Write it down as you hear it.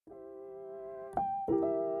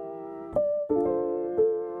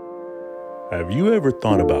Have you ever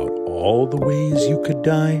thought about all the ways you could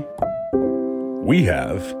die? We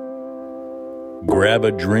have. Grab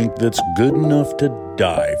a drink that's good enough to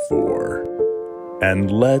die for.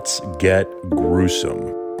 And let's get gruesome.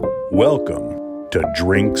 Welcome to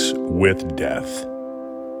Drinks with Death.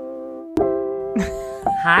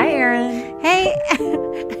 Hi, Erin. Hey.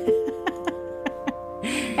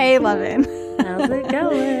 Hey, Lovin. How's it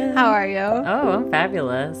going? How are you? Oh, I'm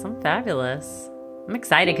fabulous. I'm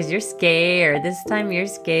excited because you're scared. This time you're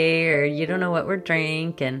scared. You don't know what we're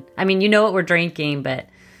drinking. I mean, you know what we're drinking, but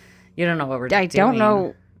you don't know what we're doing.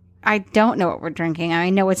 I don't know what we're drinking. I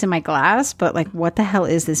know what's in my glass, but like, what the hell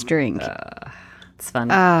is this drink? It's fun.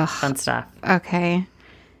 Fun stuff. Okay.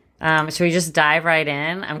 Should we just dive right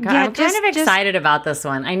in? I'm kind of excited about this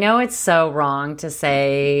one. I know it's so wrong to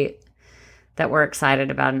say that we're excited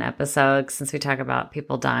about an episode since we talk about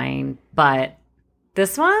people dying, but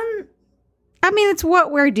this one, I mean, it's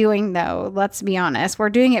what we're doing, though. Let's be honest.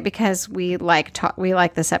 We're doing it because we like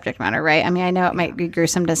the subject matter, right? I mean, I know it might be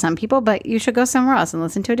gruesome to some people, but you should go somewhere else and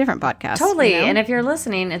listen to a different podcast. Totally. You know? And if you're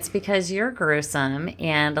listening, it's because you're gruesome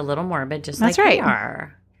and a little morbid, just That's like right. we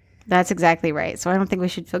are. That's exactly right. So I don't think we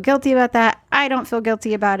should feel guilty about that. I don't feel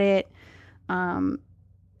guilty about it.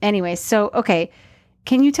 Anyway, so, okay.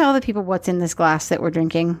 Can you tell the people what's in this glass that we're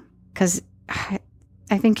drinking? Because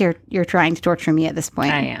I think you're trying to torture me at this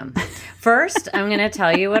point. I am. First, I'm going to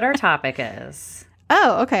tell you what our topic is.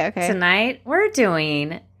 Oh, okay. Tonight, we're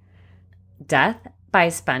doing death by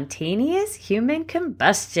spontaneous human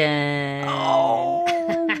combustion. Oh,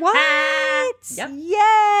 what? Yep.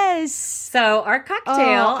 Yes. So, our cocktail.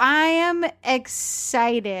 Oh, I am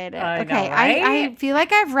excited. I know, Okay, right? I feel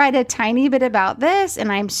like I've read a tiny bit about this,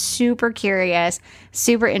 and I'm super curious,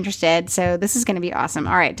 super interested. So this is going to be awesome.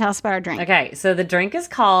 All right, tell us about our drink. Okay, so the drink is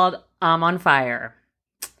called I'm on Fire.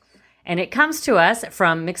 And it comes to us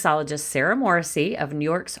from mixologist Sarah Morrissey of New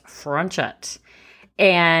York's Frunchut.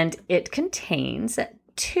 And it contains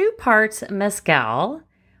 2 parts mezcal,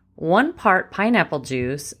 1 part pineapple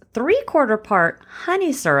juice, 3/4 part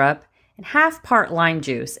honey syrup, and 1/2 part lime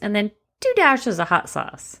juice, and then 2 dashes of hot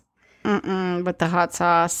sauce. With the hot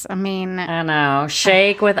sauce. I mean, I know.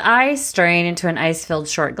 Shake with ice, strain into an ice-filled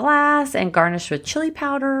short glass, and garnish with chili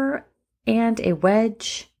powder and a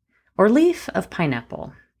wedge or leaf of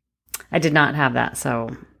pineapple. I did not have that, so.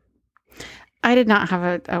 I did not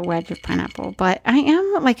have a wedge of pineapple, but I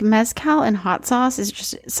am like mezcal and hot sauce is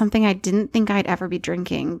just something I didn't think I'd ever be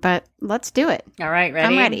drinking, but let's do it. All right, ready?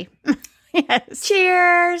 I'm ready. Yes.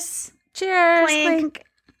 Cheers. Cheers. Clink. Clink.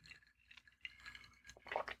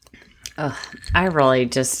 Ugh,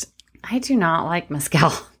 I do not like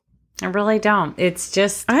mezcal. I really don't. It's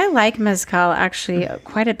just, I like mezcal actually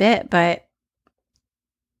quite a bit, but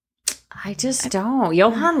I just don't.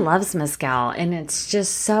 Johan loves mezcal, and it's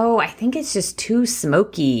just I think it's just too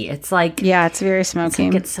smoky. It's like, yeah, it's very smoky.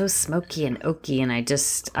 it's so smoky and oaky, and I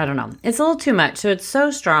don't know. It's a little too much. So it's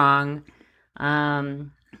so strong.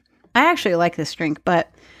 I actually like this drink,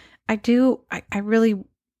 but I really,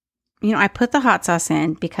 I put the hot sauce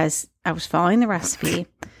in because I was following the recipe,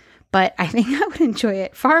 but I think I would enjoy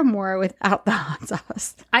it far more without the hot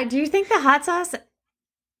sauce. Do you think the hot sauce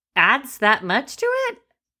adds that much to it?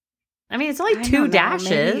 I mean, it's only I 2 don't know, dashes.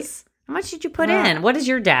 maybe. How much did you put in? What is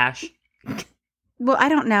your dash? Well, I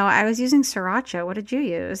don't know. I was using sriracha. What did you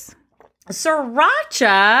use? Sriracha?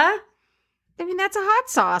 I mean, that's a hot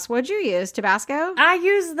sauce. What'd you use? Tabasco? I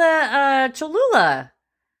use the Cholula,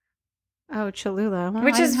 Oh, Cholula. Well,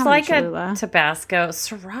 which I didn't is have like any a Cholula. Tabasco.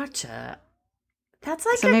 Sriracha. That's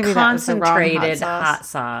like So a maybe that was the wrong hot concentrated sauce. hot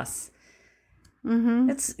sauce. Mm-hmm.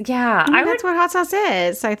 It's, yeah. I mean, that's what hot sauce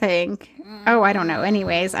is, I think. Oh, I don't know.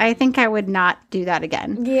 Anyways, I think I would not do that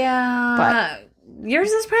again. Yeah. But yours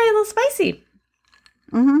is probably a little spicy.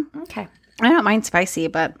 Mm-hmm. Okay. I don't mind spicy,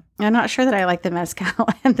 but I'm not sure that I like the mezcal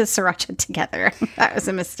and the sriracha together. That was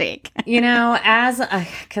a mistake.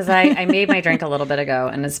 Because I made my drink a little bit ago,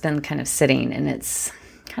 and it's been kind of sitting, and it's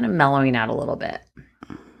kind of mellowing out a little bit.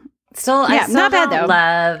 Still, Yeah, I still not bad, don't though.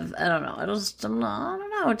 love. I don't know. I don't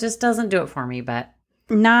know. It just doesn't do it for me. But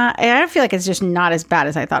I feel like it's just not as bad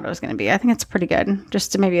as I thought it was going to be. I think it's pretty good.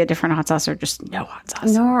 Just maybe a different hot sauce or just no hot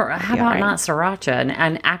sauce. no. How about all right. not sriracha,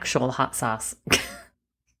 an actual hot sauce?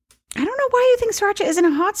 I don't know why you think sriracha isn't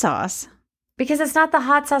a hot sauce. Because it's not the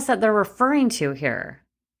hot sauce that they're referring to here.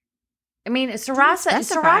 I mean,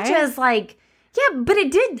 sriracha is like, yeah, but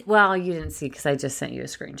it did. Well, you didn't see because I just sent you a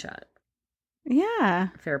screenshot. Yeah.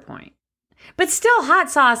 Fair point. But still,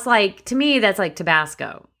 hot sauce, like, to me, that's like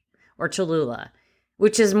Tabasco or Cholula,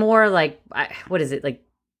 which is more like, what is it, like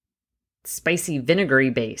spicy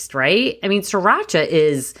vinegary based, right? I mean, sriracha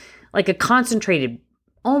is like a concentrated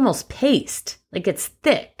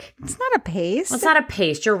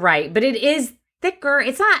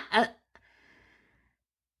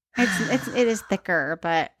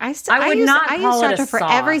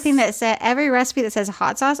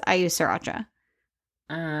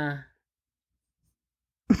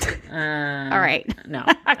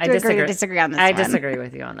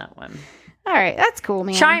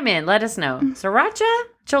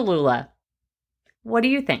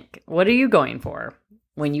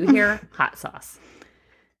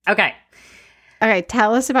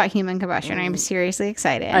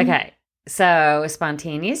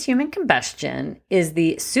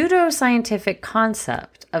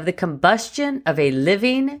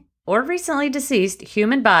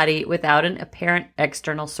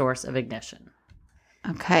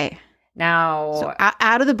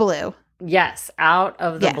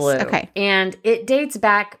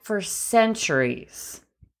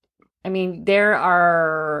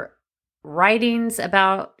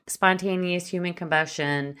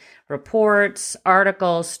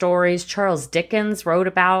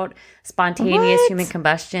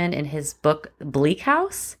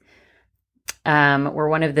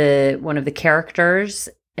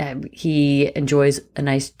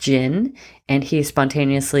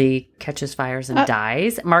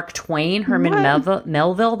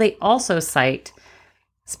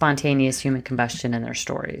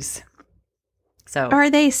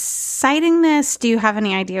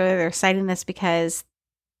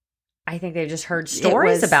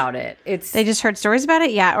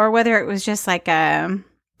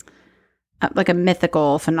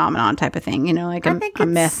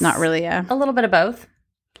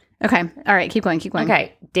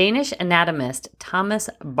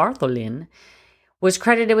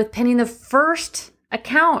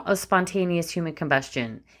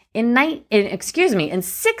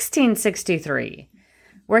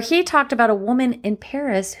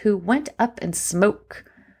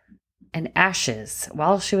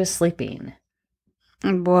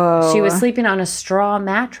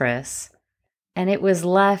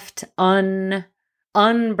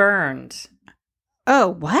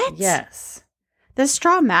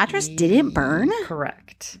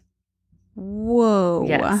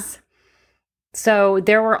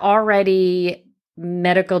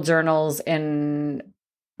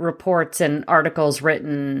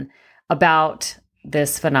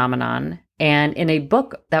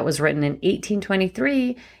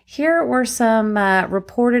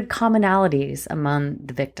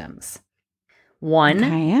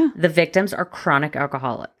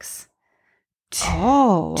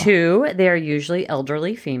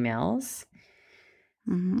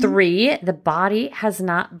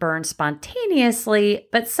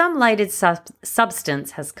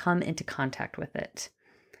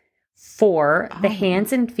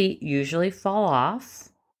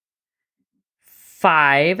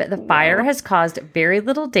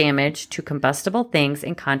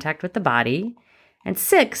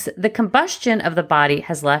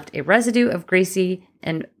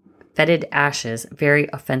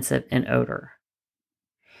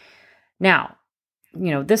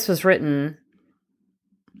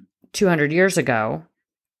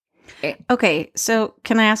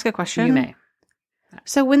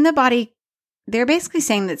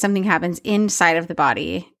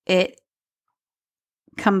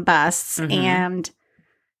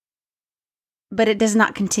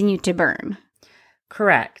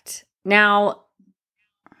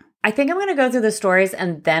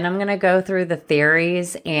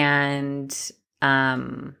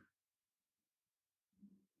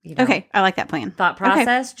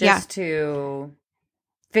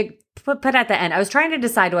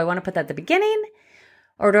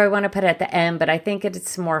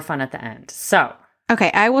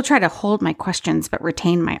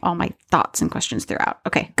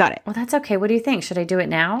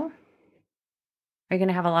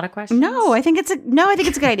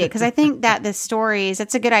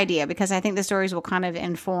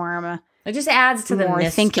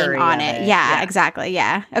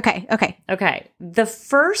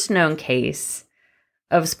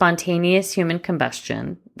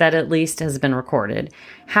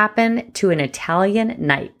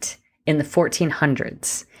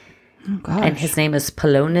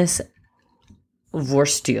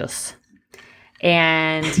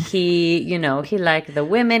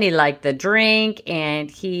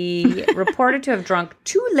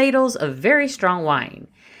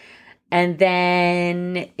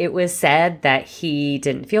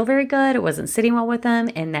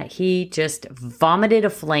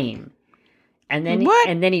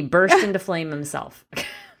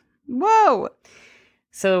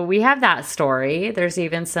So we have that story. There's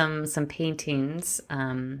even some paintings.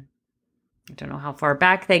 I don't know how far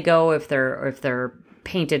back they go, if they're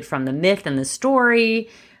painted from the myth and the story.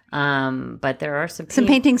 But there are some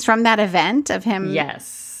paintings from that event of him.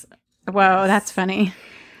 Yes. Whoa, that's funny.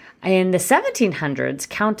 In the 1700s,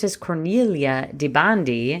 Countess Cornelia de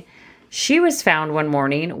Bandi, she was found one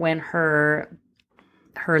morning when her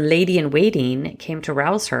lady-in-waiting came to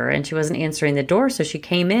rouse her, and she wasn't answering the door, so she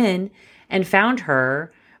came in and found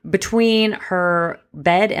her between her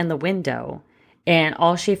bed and the window, and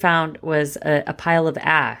all she found was a pile of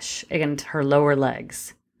ash against her lower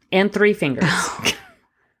legs and 3 fingers.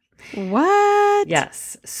 What?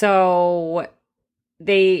 Yes. So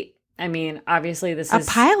obviously this is... A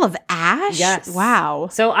pile of ash? Yes. Wow.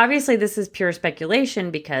 So obviously this is pure speculation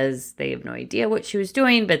because they have no idea what she was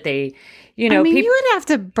doing, but they, you you would have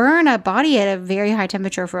to burn a body at a very high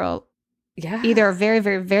temperature for either a very,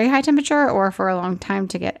 very, very high temperature or for a long time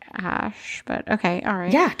to get ash. But okay, all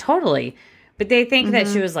right. Yeah, totally. But they think that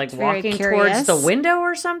she was like walking towards the window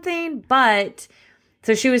or something. But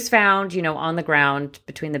so she was found, on the ground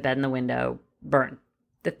between the bed and the window, burned.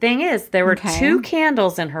 The thing is, there were 2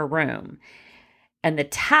 candles in her room, and the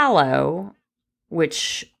tallow,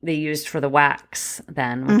 which they used for the wax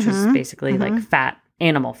then, which was basically like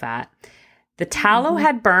animal fat. The tallow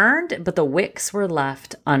had burned, but the wicks were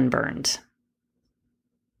left unburned.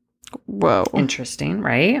 Whoa. Interesting,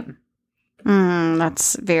 right?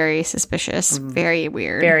 That's very suspicious. Very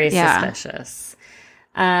weird. Very suspicious.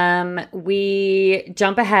 We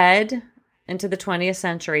jump ahead into the 20th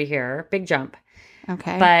century here. Big jump.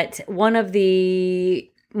 Okay. But one of the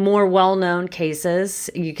more well-known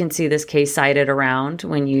cases, you can see this case cited around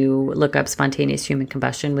when you look up spontaneous human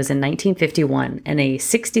combustion, was in 1951, and a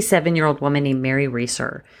 67-year-old woman named Mary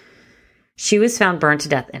Reeser. She was found burned to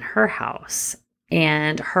death in her house,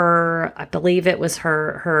 and I believe it was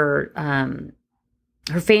her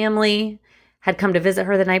family had come to visit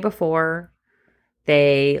her the night before.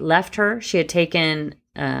 They left her. She had taken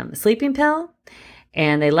a sleeping pill.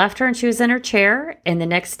 And they left her, and she was in her chair. And the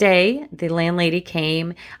next day, the landlady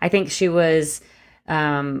came. I think she was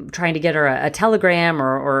trying to get her a telegram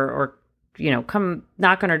or come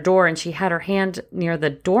knock on her door. And she had her hand near the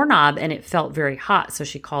doorknob, and it felt very hot. So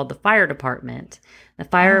she called the fire department. The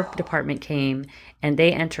fire department came, and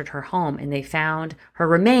they entered her home, and they found her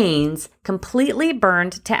remains completely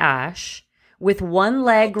burned to ash with 1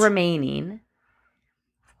 leg remaining.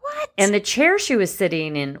 What? And the chair she was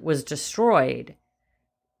sitting in was destroyed.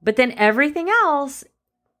 But then everything else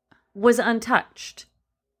was untouched.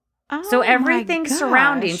 Oh, so everything my gosh.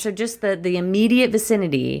 surrounding, so just the immediate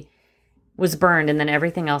vicinity was burned, and then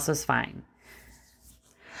everything else was fine.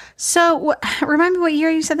 So remind me what year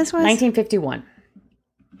you said this was? 1951.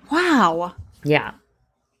 Wow. Yeah.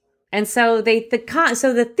 And so the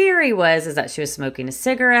theory is that she was smoking a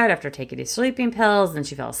cigarette after taking these sleeping pills, and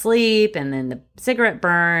she fell asleep, and then the cigarette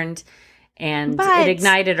burned, and it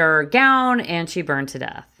ignited her gown, and she burned to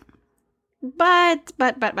death. But.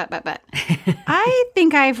 I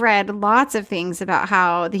think I've read lots of things about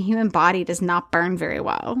how the human body does not burn very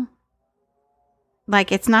well.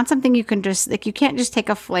 Like, it's not something you can just, like, you can't just take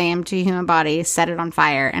a flame to a human body, set it on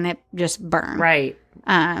fire, and it just burn. Right.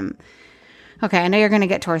 Okay, I know you're going to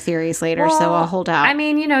get to our theories later, so I'll hold out. I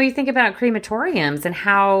mean, you think about crematoriums and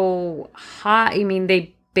how hot,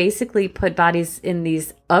 they basically put bodies in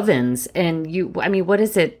these ovens, and what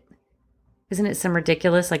is it? Isn't it some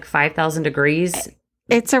ridiculous, like 5,000 degrees?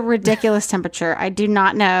 It's a ridiculous temperature. I do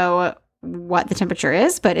not know what the temperature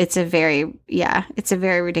is, but it's a very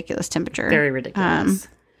ridiculous temperature. Very ridiculous.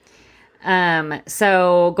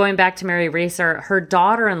 So going back to Mary Reeser, her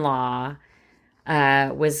daughter-in-law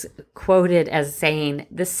was quoted as saying,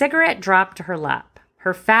 "The cigarette dropped to her lap.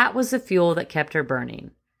 Her fat was the fuel that kept her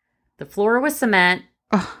burning. The floor was cement,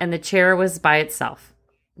 and the chair was by itself.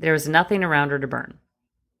 There was nothing around her to burn."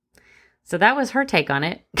 So that was her take on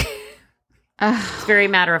it. It's very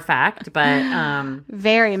matter of fact, but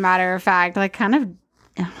very matter of fact, like kind of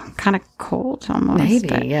cold almost. Maybe,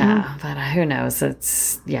 but, yeah. But who knows?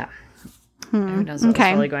 It's Who knows what's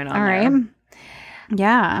really going on there?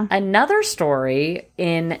 Yeah. Another story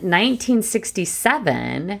in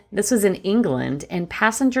 1967. This was in England, and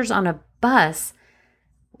passengers on a bus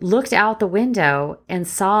looked out the window and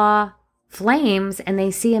saw flames, and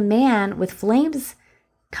they see a man with flames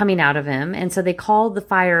coming out of him. And so they called the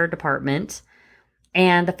fire department,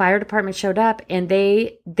 and the fire department showed up, and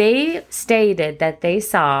they stated that they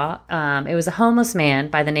saw, it was a homeless man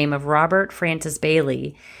by the name of Robert Francis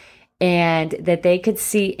Bailey, and that they could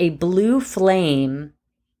see a blue flame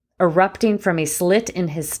erupting from a slit in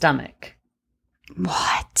his stomach.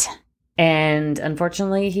 What? And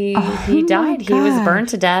unfortunately, he my died. He was gosh. burned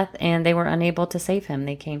to death, and they were unable to save him.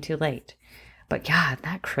 They came too late. But yeah, isn't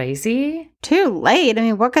that crazy? Too late. I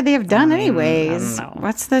mean, what could they have done I anyways? don't know.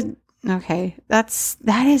 What's the... Okay, that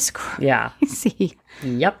is crazy. Yeah.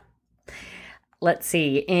 Yep. Let's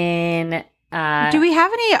see. Do we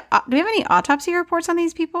have any autopsy reports on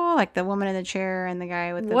these people? Like the woman in the chair and the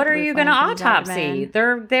guy with the... What are blue you going to flame from the autopsy?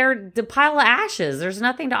 abdomen? They're the pile of ashes. There's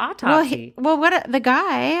nothing to autopsy. The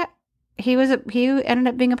guy... He ended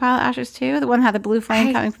up being a pile of ashes too. The one that had the blue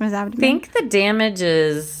flame coming from his abdomen. I think the damage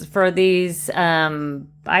is for these.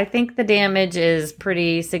 I think the damage is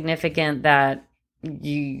pretty significant. That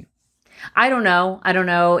you, I don't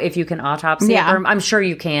know if you can autopsy. Yeah. I'm sure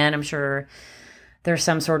you can. I'm sure there's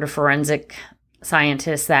some sort of forensic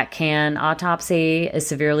scientist that can autopsy a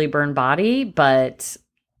severely burned body, but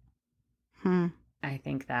I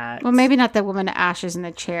think that... Well, maybe not the woman with ashes in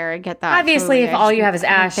the chair. I get that. Obviously, totally. if all you have is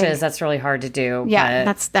ashes, that's really hard to do. Yeah,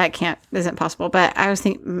 but isn't possible. But I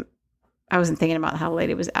wasn't thinking about how the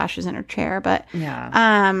lady was ashes in her chair. But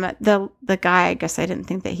yeah, the guy, I guess I didn't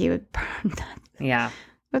think that he would burn that. Yeah. It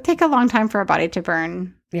would take a long time for a body to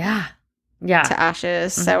burn. Yeah. To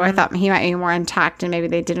ashes. So I thought he might be more intact and maybe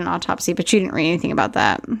they did an autopsy, but you didn't read anything about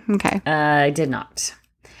that. Okay. I did not.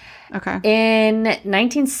 Okay. In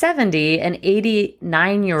 1970, an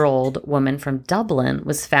 89-year-old woman from Dublin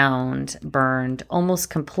was found burned almost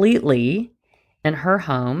completely in her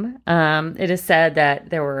home. It is said that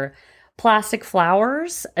there were plastic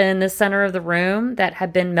flowers in the center of the room that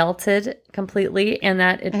had been melted completely, and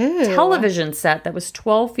that a television set that was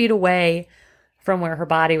 12 feet away from where her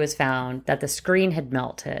body was found, that the screen had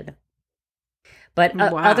melted. But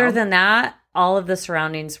other than that, all of the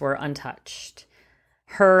surroundings were untouched.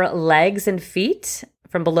 Her legs and feet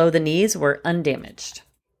from below the knees were undamaged.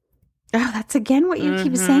 Oh, that's again what you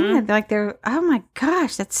keep saying. Like oh my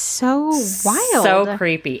gosh, that's so wild. So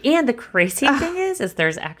creepy. And the crazy thing is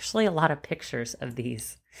there's actually a lot of pictures of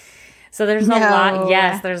these. So there's a lot.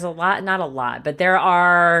 Yes, there's a lot, not a lot, but there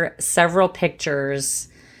are several pictures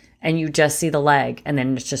and you just see the leg and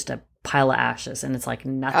then it's just a pile of ashes and it's like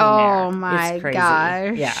nothing there. Oh my it's crazy.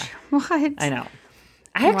 gosh. Yeah. What? I know.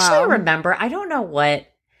 I actually remember, I don't know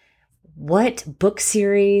what book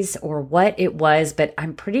series or what it was, but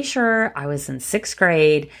I'm pretty sure I was in 6th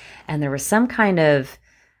grade and there was some kind of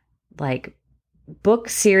like book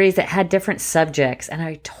series that had different subjects. And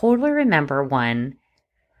I totally remember one.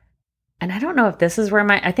 And I don't know if this is where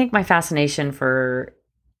I think my fascination for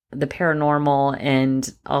the paranormal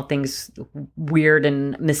and all things weird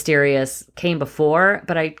and mysterious came before,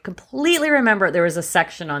 but I completely remember there was a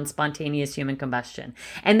section on spontaneous human combustion.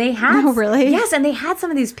 And they had... Oh, really? Yes, and they had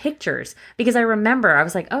some of these pictures because I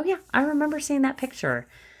was like, oh yeah, I remember seeing that picture.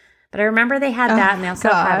 But I remember they had that and they also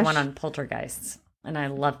had one on poltergeists. And I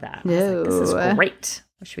love that. I was like, this is great.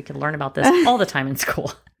 Wish we could learn about this all the time in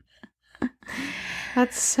school.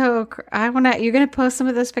 That's so... You're going to post some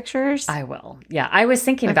of those pictures? I will. Yeah, I was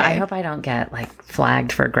thinking about... I hope I don't get like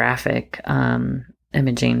flagged for graphic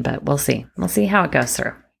imaging, but we'll see. We'll see how it goes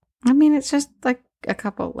through. I mean, it's just like a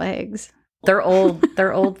couple legs. They're old.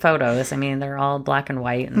 They're old photos. I mean, they're all black and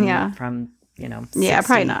white and from 60,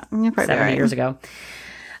 probably not. You're probably 70 right. years ago.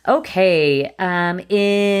 Okay.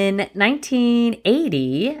 In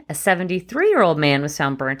 1980, a 73-year-old man was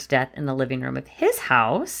found burned to death in the living room of his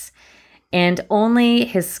house. And only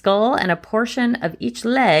his skull and a portion of each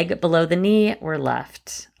leg below the knee were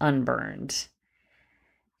left unburned.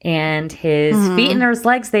 And his feet and his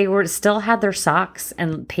legs, they still had their socks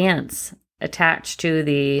and pants attached to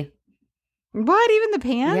the... What? Even the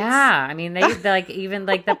pants? Yeah. I mean, they like even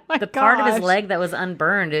like the part of his leg that was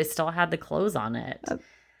unburned, it still had the clothes on it.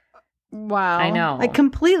 Wow. I know. Like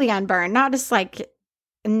completely unburned, not just like...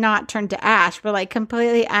 not turned to ash, but like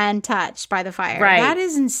completely untouched by the fire. Right. That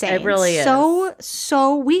is insane. It really is.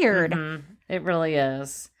 So weird. Mm-hmm. It really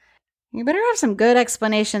is. You better have some good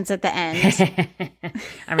explanations at the end.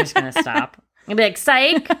 I'm just going to stop. I'll be like,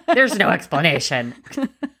 psych, there's no explanation.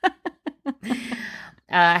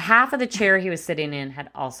 Half of the chair he was sitting in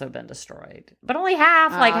had also been destroyed. But only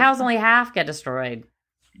half. Like, how's only half get destroyed?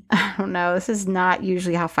 I don't know. This is not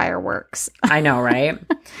usually how fire works. I know, right?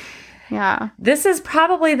 Yeah. This is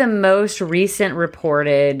probably the most recent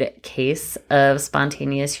reported case of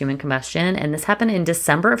spontaneous human combustion, and this happened in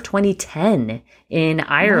December of 2010 in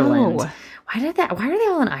Ireland. Whoa. Why are they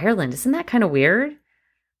all in Ireland? Isn't that kind of weird?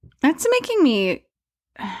 That's making me...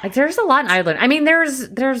 Like, there's a lot in Ireland. I mean,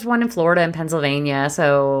 there's one in Florida and Pennsylvania,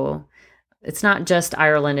 so it's not just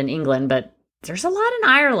Ireland and England, but there's a lot in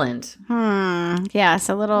Ireland. Yeah, it's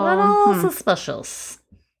a little suspicious.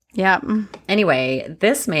 Yep. Anyway,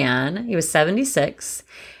 this man, he was 76,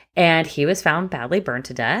 And he was found badly burned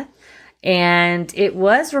to death. And it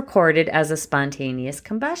was recorded as a spontaneous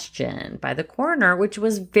combustion by the coroner, which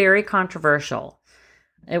was very controversial.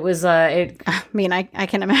 It was I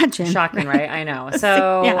can imagine. Shocking, right? I know.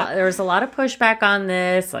 So there was a lot of pushback on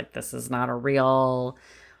this. Like, this is not a real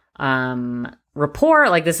report.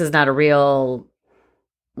 Like, this is not a real,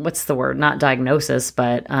 what's the word? Not diagnosis,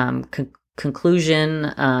 but conclusion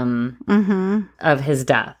of his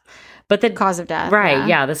death. But the cause of death. Right.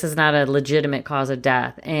 Yeah. This is not a legitimate cause of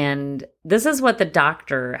death. And this is what the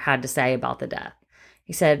doctor had to say about the death.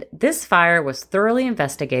 He said, "This fire was thoroughly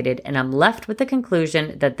investigated, and I'm left with the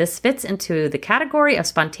conclusion that this fits into the category of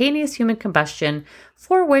spontaneous human combustion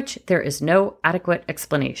for which there is no adequate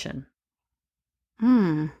explanation."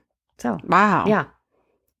 So, wow. Yeah.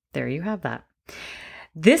 There you have that.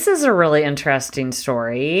 This is a really interesting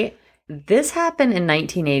story. This happened in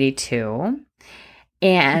 1982.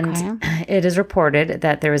 And it is reported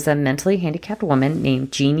that there was a mentally handicapped woman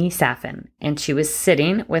named Jeannie Saffin, and she was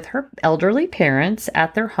sitting with her elderly parents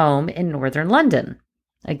at their home in northern London.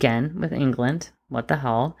 Again, with England. What the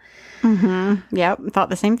hell? Yep, thought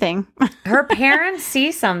the same thing. Her parents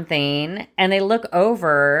see something, and they look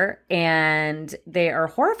over, and they are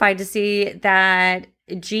horrified to see that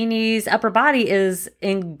Jeannie's upper body is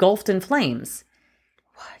engulfed in flames.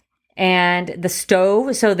 And the stove,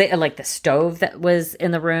 the stove that was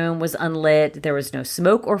in the room was unlit. There was no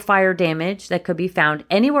smoke or fire damage that could be found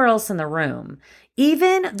anywhere else in the room.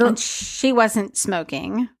 And she wasn't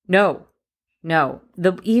smoking. No.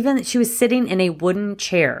 She was sitting in a wooden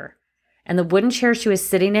chair, and the wooden chair she was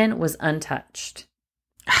sitting in was untouched.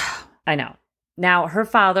 I know. Now, her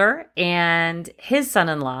father and his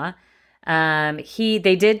son-in-law,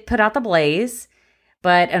 they did put out the blaze,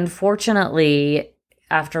 but unfortunately,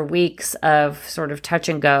 after weeks of sort of touch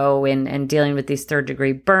and go and dealing with these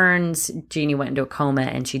third-degree burns, Jeannie went into a coma,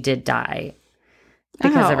 and she did die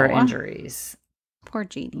because of her injuries. Poor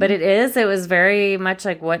Jeannie. But it was very much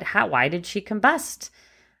like, why did she combust?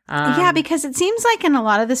 Yeah, because it seems like in a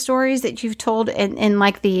lot of the stories that you've told in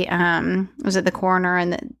like the, was it the coroner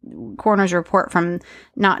and the coroner's report from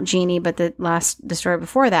not Jeannie, but the story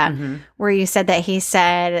before that, where you said that he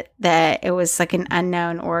said that it was like an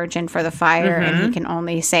unknown origin for the fire, and he can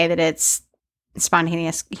only say that it's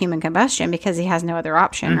spontaneous human combustion because he has no other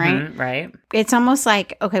option, right? Right. It's almost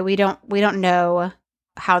like, okay, we don't know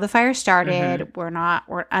how the fire started.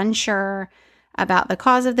 We're unsure about the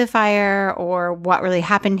cause of the fire or what really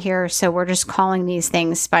happened here. So we're just calling these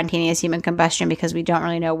things spontaneous human combustion because we don't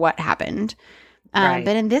really know what happened. Right.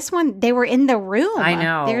 But in this one, they were in the room. I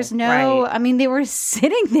know. There's no, right. I mean, they were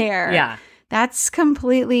sitting there. Yeah. That's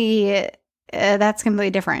completely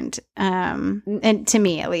different. And to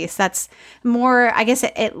me, at least, that's more, I guess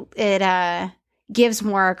it gives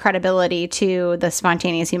more credibility to the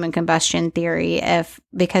spontaneous human combustion theory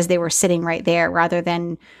because they were sitting right there rather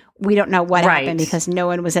than we don't know what happened because no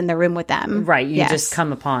one was in the room with them. Right. You just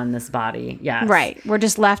come upon this body. Yes. Right. We're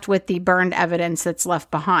just left with the burned evidence that's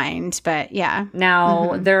left behind. But yeah.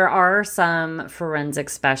 Now, there are some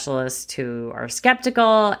forensic specialists who are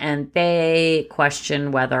skeptical, and they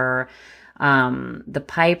question whether the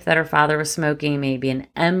pipe that her father was smoking may be an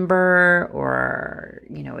ember or,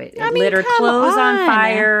 it lit her clothes on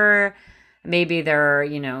fire. Maybe they're,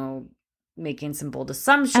 making some bold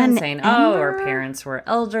assumptions, saying, her parents were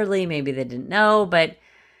elderly. Maybe they didn't know. But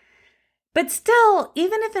still,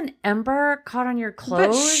 even if an ember caught on your clothes.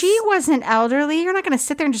 But she wasn't elderly. You're not going to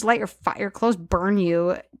sit there and just let your clothes burn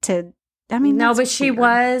you to. I mean, no, but weird. she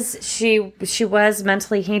was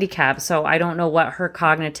mentally handicapped. So I don't know what her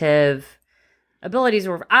cognitive abilities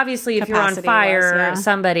were. Obviously, if you're on fire,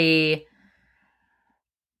 somebody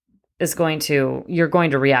you're going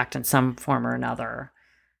to react in some form or another.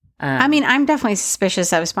 I mean, I'm definitely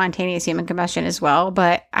suspicious of spontaneous human combustion as well,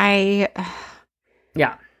 but I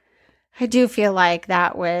do feel like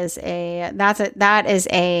that is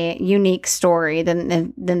a unique story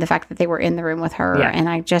than the fact that they were in the room with her, and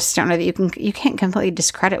I just don't know that you can't completely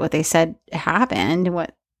discredit what they said happened.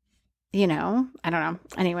 What I don't know.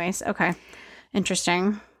 Anyways, okay,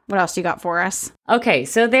 interesting. What else you got for us? Okay,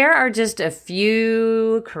 so there are just a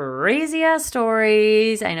few crazy-ass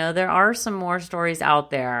stories. I know there are some more stories out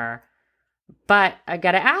there. But I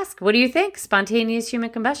got to ask, what do you think? Spontaneous human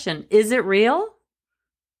combustion. Is it real?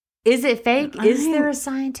 Is it fake? Is there a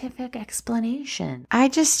scientific explanation? I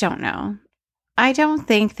just don't know. I don't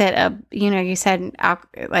think that, you said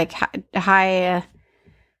like high, I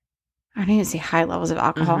don't even say high levels of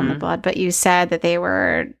alcohol in the blood, but you said that they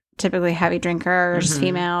were typically heavy drinkers,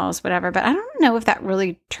 females, whatever. But I don't know if that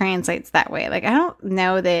really translates that way. Like, I don't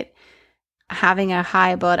know that having a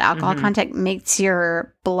high blood alcohol content makes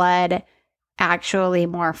your blood actually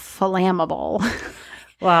more flammable.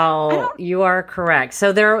 Well, you are correct.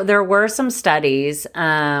 So there were some studies,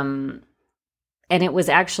 and it was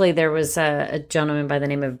actually, there was a gentleman by the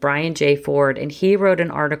name of Brian J. Ford, and he wrote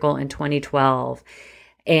an article in 2012,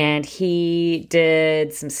 and he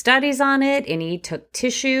did some studies on it, and he took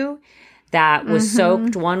tissue that was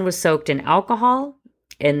soaked. One was soaked in alcohol,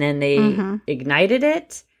 and then they ignited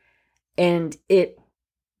it, and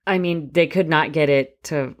they could not get it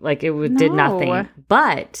to, like, did nothing.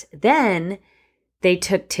 But then they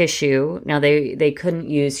took tissue. Now, they couldn't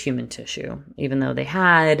use human tissue, even though they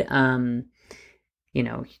had,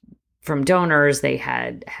 from donors, they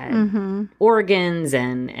had organs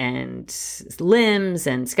and limbs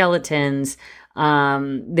and skeletons.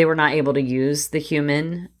 They were not able to use the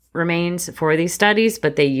human remains for these studies,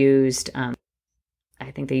 but they used, I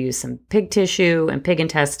think they used some pig tissue and pig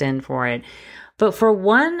intestine for it. But for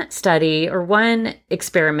one study or one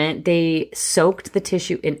experiment, they soaked the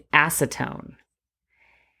tissue in acetone.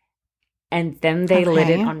 And then they lit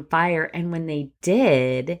it on fire. And when they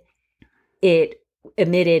did, it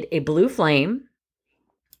emitted a blue flame.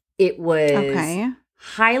 It was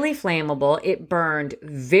highly flammable. It burned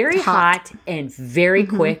very hot and very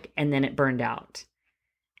quick, and then it burned out.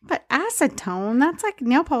 But acetone, that's like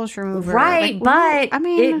nail polish remover. Right, but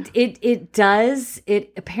it does,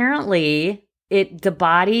 apparently, the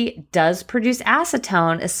body does produce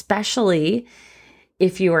acetone, especially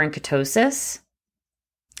if you are in ketosis.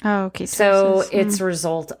 Oh, okay. So it's a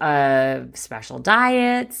result of special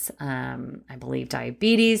diets. I believe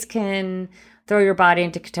diabetes can throw your body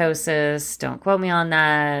into ketosis. Don't quote me on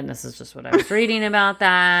that. This is just what I was reading about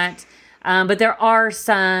that. But there are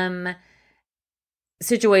some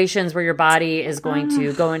situations where your body is going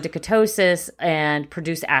to go into ketosis and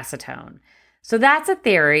produce acetone. So that's a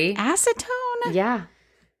theory. Acetone? Yeah.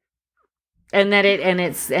 And that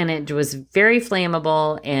it was very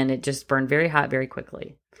flammable, and it just burned very hot very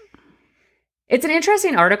quickly. It's an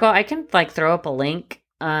interesting article. I can throw up a link.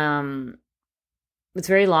 It's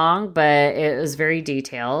very long, but it was very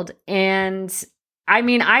detailed. And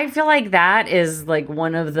I feel like that is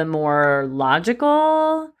one of the more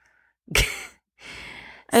logical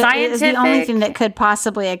scientific. It's the only thing that could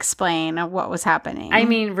possibly explain what was happening.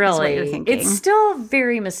 Really, it's still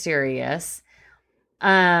very mysterious,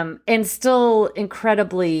 and still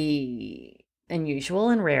incredibly unusual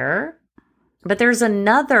and rare. But there's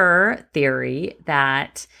another theory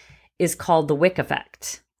that is called the wick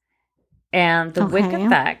effect. And the wick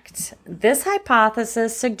effect, this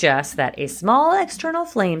hypothesis suggests that a small external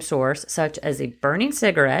flame source, such as a burning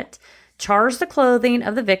cigarette, chars the clothing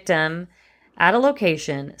of the victim at a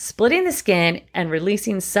location, splitting the skin and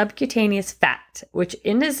releasing subcutaneous fat, which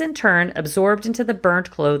is in turn absorbed into the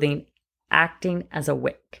burnt clothing, acting as a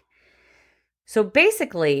wick. So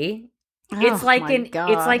basically, it's like an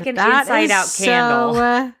inside out candle.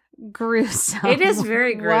 So gruesome. It is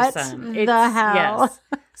very gruesome. What the hell? Yes.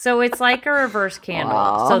 So it's like a reverse candle.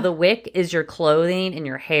 Aww. So the wick is your clothing and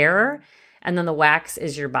your hair, and then the wax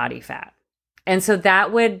is your body fat. And so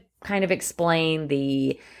that would kind of explain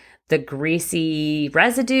the greasy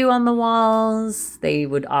residue on the walls. They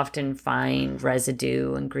would often find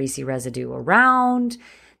residue and greasy residue around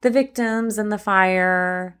the victims and the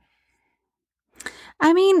fire.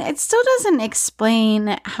 It still doesn't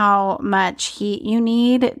explain how much heat you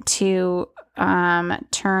need to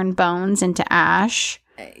turn bones into ash.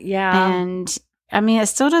 Yeah. And it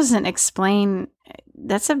still doesn't explain.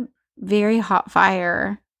 That's a very hot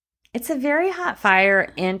fire. It's a very hot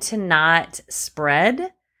fire, and to not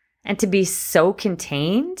spread and to be so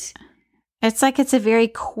contained. It's like it's a very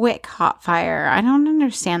quick hot fire. I don't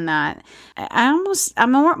understand that. I'm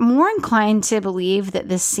more inclined to believe that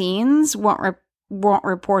the scenes weren't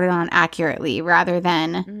reported on accurately rather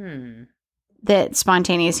than that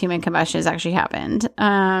spontaneous human combustion has actually happened.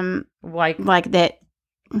 Like that.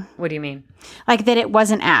 What do you mean? Like that it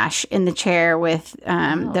wasn't ash in the chair with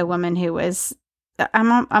the woman who was.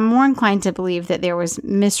 I'm more inclined to believe that there was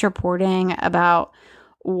misreporting about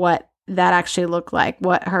what that actually looked like,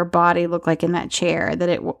 what her body looked like in that chair.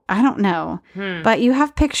 I don't know, but you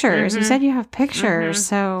have pictures. You said you have pictures,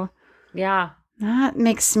 so yeah. That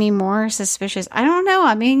makes me more suspicious. I don't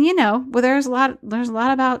know. Well, there's a lot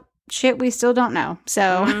about shit we still don't know.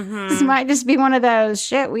 So this might just be one of those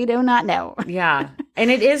shit we do not know. Yeah. And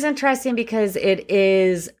it is interesting because it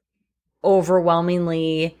is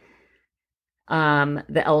overwhelmingly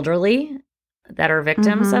the elderly that are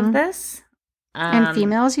victims of this. And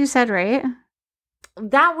females, you said, right?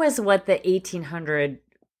 That was what the 1800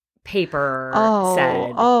 paper Oh,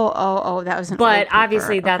 said. that was an But old paper.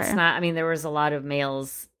 obviously that's Okay. not, I mean, there was a lot of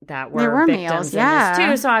males that were There were victims males, in yeah. this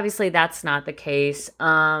too. So obviously that's not the case.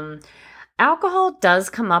 Alcohol does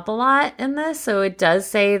come up a lot in this. So it does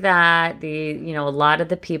say that a lot of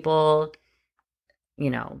the people,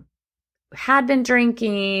 had been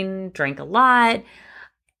drinking, drank a lot.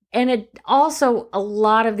 And it also, a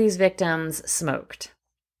lot of these victims smoked.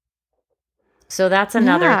 So that's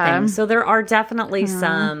another thing. So there are definitely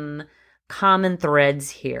some common threads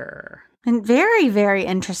here. And very, very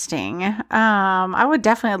interesting. I would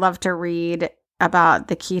definitely love to read about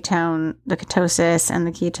the ketosis and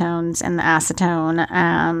the ketones and the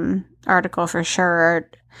acetone article for sure.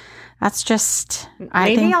 That's just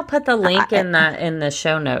maybe I'll put the link in the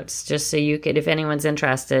show notes just so you could, if anyone's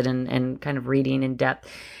interested in kind of reading in depth.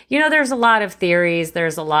 There's a lot of theories.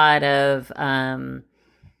 There's a lot of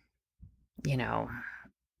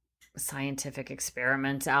scientific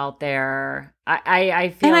experiments out there. I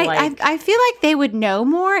feel I feel like they would know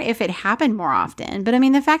more if it happened more often. But I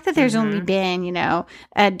mean, the fact that there's only been,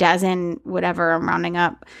 a dozen, whatever I'm rounding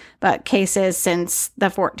up, but cases since the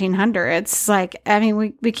 1400s, like, I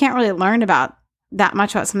mean, we can't really learn about that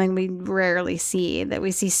much about something we rarely see, that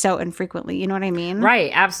we see so infrequently. You know what I mean?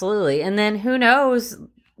 Right. Absolutely. And then who knows,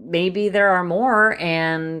 maybe there are more,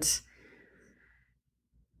 and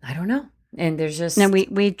I don't know. And there's just... And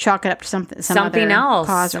we chalk it up to something other else,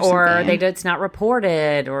 cause or something. it's not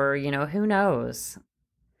reported, or, who knows?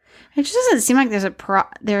 It just doesn't seem like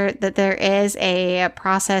there is a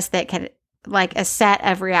process that can, like, a set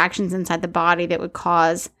of reactions inside the body that would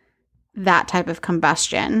cause that type of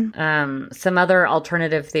combustion. Some other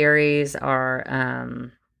alternative theories are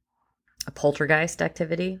a poltergeist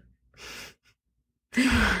activity.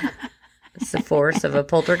 It's the force of a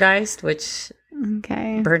poltergeist, which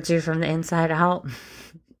burns you from the inside out.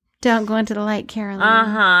 Don't go into the light, Carolyn.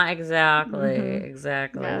 Exactly.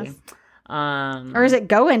 Yes. Or is it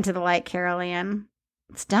go into the light, Carolyn?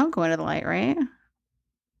 It's don't go into the light, right?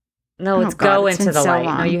 No, it's go into the light.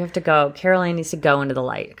 Long. No, you have to go. Caroline needs to go into the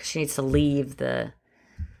light because she needs to leave the...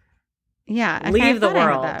 Yeah, okay, leave the I had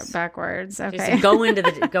world. that backwards. Okay, just go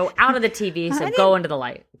out of the TV. So go into the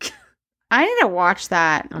light. I need to watch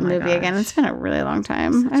that movie gosh. again. It's been a really long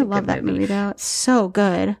time. Such I a love good that movie. movie though. It's so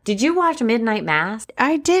good. Did you watch Midnight Mass?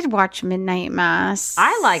 I did watch Midnight Mass.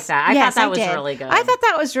 I like that. I thought that was really good. I thought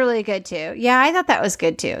that was really good too. Yeah, I thought that was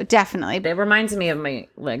good too. Definitely. It reminds me of my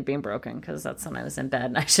leg being broken because that's when I was in bed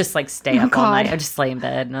and I just stay up all night. I just lay in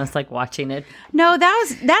bed and I was watching it. No,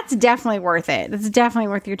 that's definitely worth it. That's definitely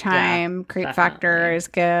worth your time. Yeah, Creep definitely. factor is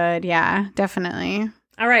good. Yeah, definitely.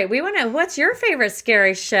 All right, we want to. What's your favorite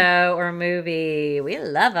scary show or movie? We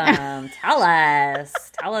love them. Tell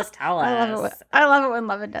us. Tell us. I love it when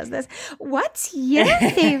Lovin does this. What's your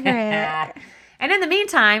favorite? And in the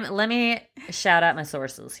meantime, let me shout out my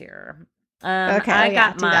sources here. Okay, I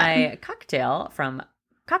got do my that. cocktail from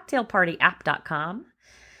cocktailpartyapp.com.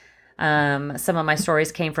 Some of my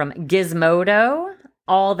stories came from Gizmodo.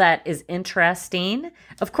 All that is interesting.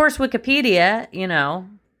 Of course, Wikipedia,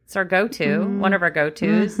 it's our go-to, one of our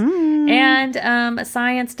go-tos. Mm-hmm. And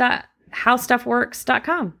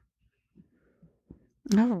science.howstuffworks.com.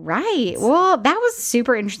 All right. Well, that was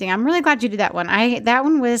super interesting. I'm really glad you did that one. That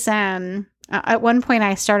one was at one point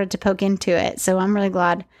I started to poke into it, so I'm really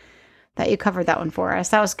glad that you covered that one for us.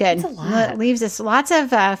 That was good. That's a lot. It leaves us lots of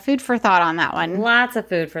food for thought on that one. Lots of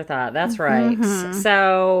food for thought. That's right.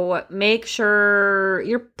 So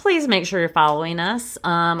please make sure you're following us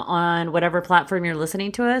on whatever platform you're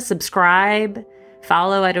listening to us. Subscribe,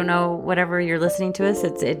 follow. I don't know, whatever you're listening to us.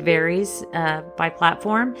 It varies by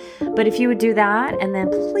platform. But if you would do that, and then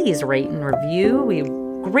please rate and review. We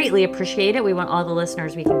greatly appreciate it. We want all the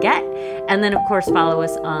listeners we can get. And then, of course, follow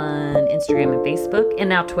us on Instagram and Facebook, and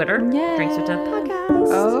now Twitter, Yeah. Drinks with Death Podcast.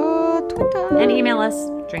 Oh, Twitter. And email us,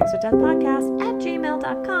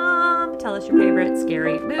 drinkswithdeathpodcast@gmail.com. Tell us your favorite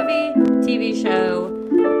scary movie, TV show.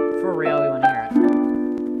 For real, we want to hear it.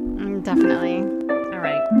 Definitely. All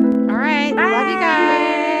right. All right. Bye. Love you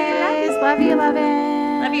guys. Love you,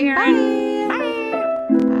 Lovin. Love you, Erin. Bye.